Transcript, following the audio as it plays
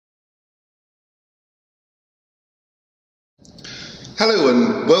Hello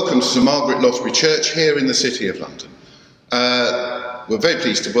and welcome to St Margaret Lothbury Church here in the City of London. We're very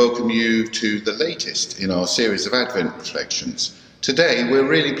pleased to welcome you to the latest in our series of Advent reflections. Today we're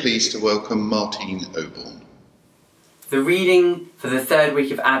really pleased to welcome Martine Oborne. The reading for the third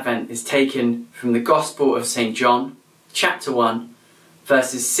week of Advent is taken from the Gospel of St John, chapter 1,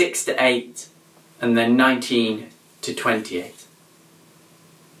 verses 6 to 8 and then 19 to 28.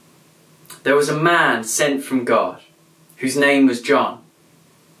 There was a man sent from God, whose name was John.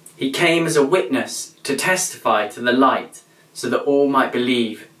 He came as a witness to testify to the light, so that all might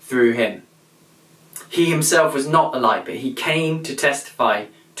believe through him. He himself was not the light, but he came to testify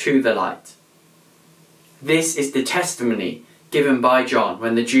to the light. This is the testimony given by John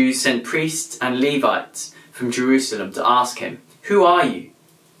when the Jews sent priests and Levites from Jerusalem to ask him, "Who are you?"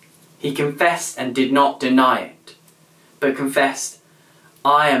 He confessed and did not deny it, but confessed,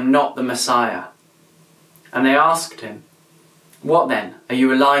 "I am not the Messiah." And they asked him, "What then? Are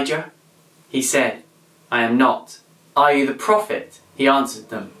you Elijah?" He said, "I am not." "Are you the prophet?" He answered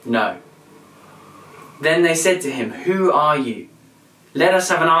them, "No." Then they said to him, "Who are you? Let us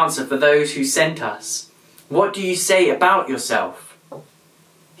have an answer for those who sent us. What do you say about yourself?"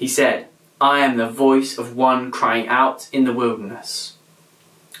 He said, "I am the voice of one crying out in the wilderness.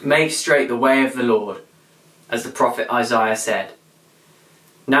 Make straight the way of the Lord, as the prophet Isaiah said."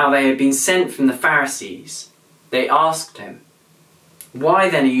 Now they had been sent from the Pharisees. They asked him, "Why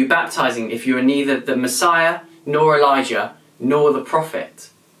then are you baptizing if you are neither the Messiah, nor Elijah, nor the prophet?"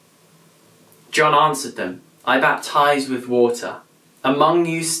 John answered them, "I baptize with water. Among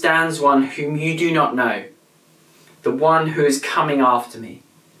you stands one whom you do not know, the one who is coming after me.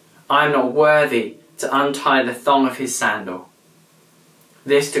 I am not worthy to untie the thong of his sandal."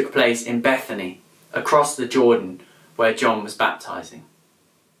 This took place in Bethany, across the Jordan, where John was baptizing.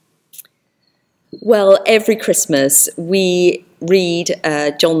 Well, every Christmas we read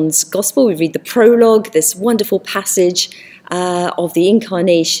John's Gospel, we read the prologue, this wonderful passage of the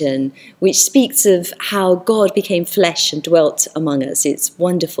Incarnation, which speaks of how God became flesh and dwelt among us. It's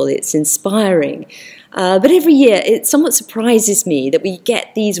wonderful, it's inspiring. But every year it somewhat surprises me that we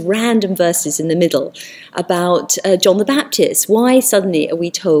get these random verses in the middle about John the Baptist. Why suddenly are we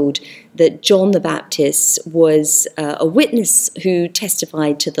told that John the Baptist was a witness who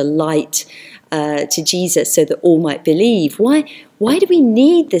testified to the light, to Jesus, so that all might believe? Why do we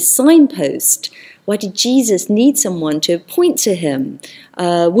need this signpost? Why did Jesus need someone to point to him?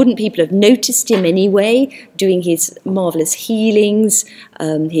 Wouldn't people have noticed him anyway, doing his marvellous healings,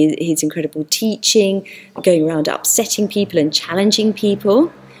 his incredible teaching, going around upsetting people and challenging people?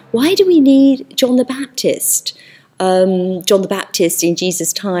 Why do we need John the Baptist? John the Baptist in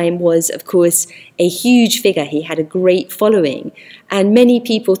Jesus' time was, of course, a huge figure. He had a great following, and many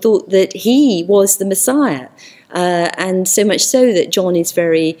people thought that he was the Messiah, and so much so that John is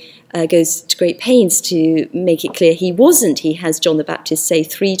goes to great pains to make it clear he wasn't. He has John the Baptist say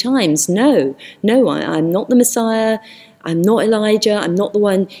 3 times, no, I'm not the Messiah, I'm not Elijah, I'm not the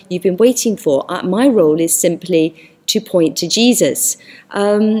one you've been waiting for. My role is simply to point to Jesus.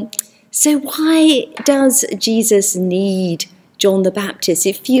 So why does Jesus need John the Baptist?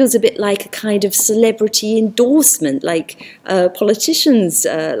 It feels a bit like a kind of celebrity endorsement, like politicians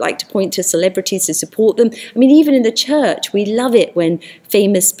like to point to celebrities to support them. I mean, even in the church, we love it when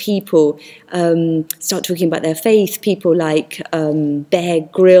famous people start talking about their faith, people like Bear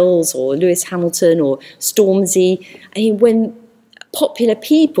Grylls or Lewis Hamilton or Stormzy. I mean, when popular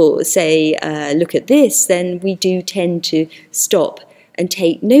people say, look at this, then we do tend to stop and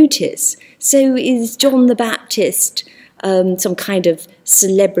take notice. So is John the Baptist some kind of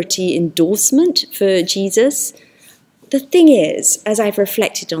celebrity endorsement for Jesus? The thing is, as I've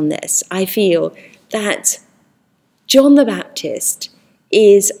reflected on this, I feel that John the Baptist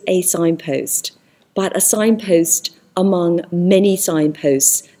is a signpost, but a signpost among many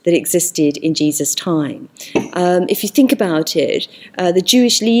signposts that existed in Jesus' time. If you think about it, the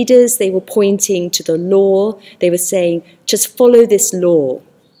Jewish leaders, they were pointing to the law. They were saying, just follow this law,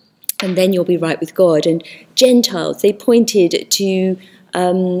 and then you'll be right with God. And Gentiles, they pointed to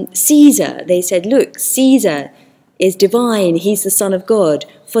Caesar. They said, look, Caesar is divine. He's the Son of God.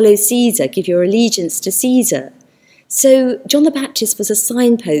 Follow Caesar. Give your allegiance to Caesar. So John the Baptist was a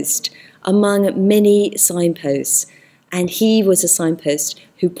signpost among many signposts, and he was a signpost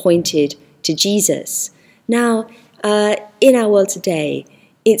who pointed to Jesus. Now, in our world today,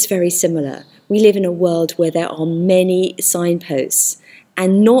 it's very similar. We live in a world where there are many signposts,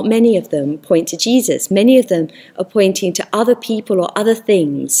 and not many of them point to Jesus. Many of them are pointing to other people or other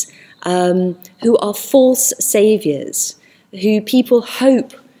things who are false saviours, who people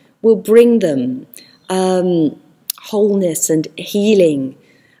hope will bring them wholeness and healing,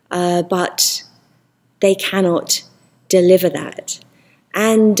 but they cannot deliver that.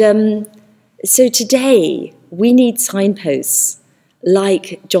 And so today we need signposts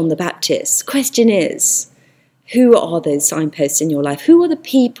like John the Baptist. Question is, who are those signposts in your life? Who are the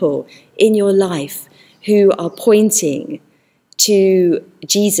people in your life who are pointing to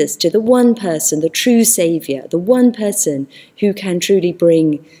Jesus, to the one person, the true Saviour, the one person who can truly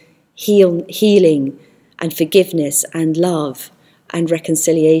bring healing and forgiveness and love and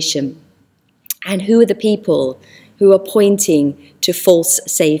reconciliation? And who are the people who are pointing to false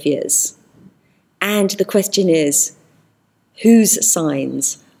saviours? And the question is, whose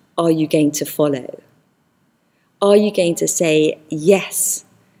signs are you going to follow? Are you going to say yes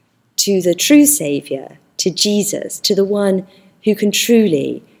to the true Saviour, to Jesus, to the one who can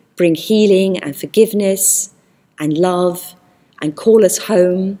truly bring healing and forgiveness and love and call us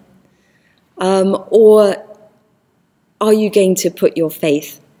home? Or are you going to put your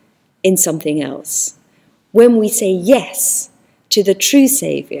faith in something else? When we say yes to the true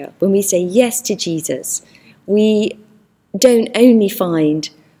Saviour, when we say yes to Jesus, we don't only find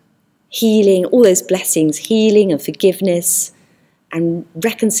healing, all those blessings, healing and forgiveness and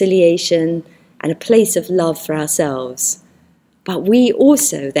reconciliation and a place of love for ourselves, but we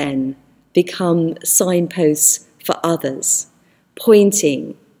also then become signposts for others,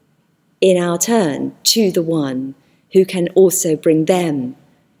 pointing in our turn to the one who can also bring them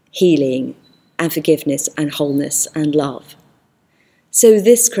healing and forgiveness and wholeness and love. So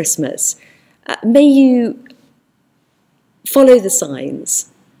this Christmas, may you follow the signs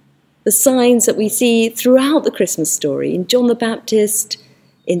that we see throughout the Christmas story, in John the Baptist,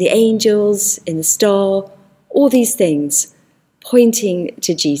 in the angels, in the star, all these things pointing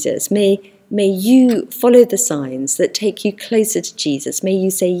to Jesus. May you follow the signs that take you closer to Jesus. May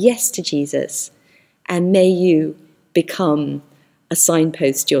you say yes to Jesus, and may you become a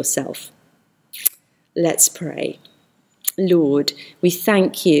signpost yourself. Let's pray. Lord, we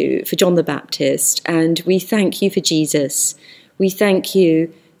thank you for John the Baptist, and we thank you for Jesus. We thank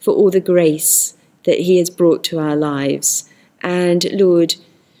you for all the grace that he has brought to our lives. And Lord,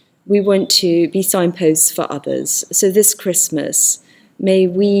 we want to be signposts for others. So this Christmas, may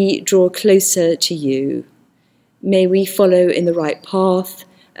we draw closer to you. May we follow in the right path,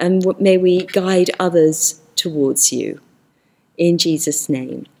 and may we guide others towards you. In Jesus'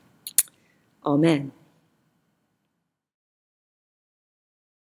 name, amen.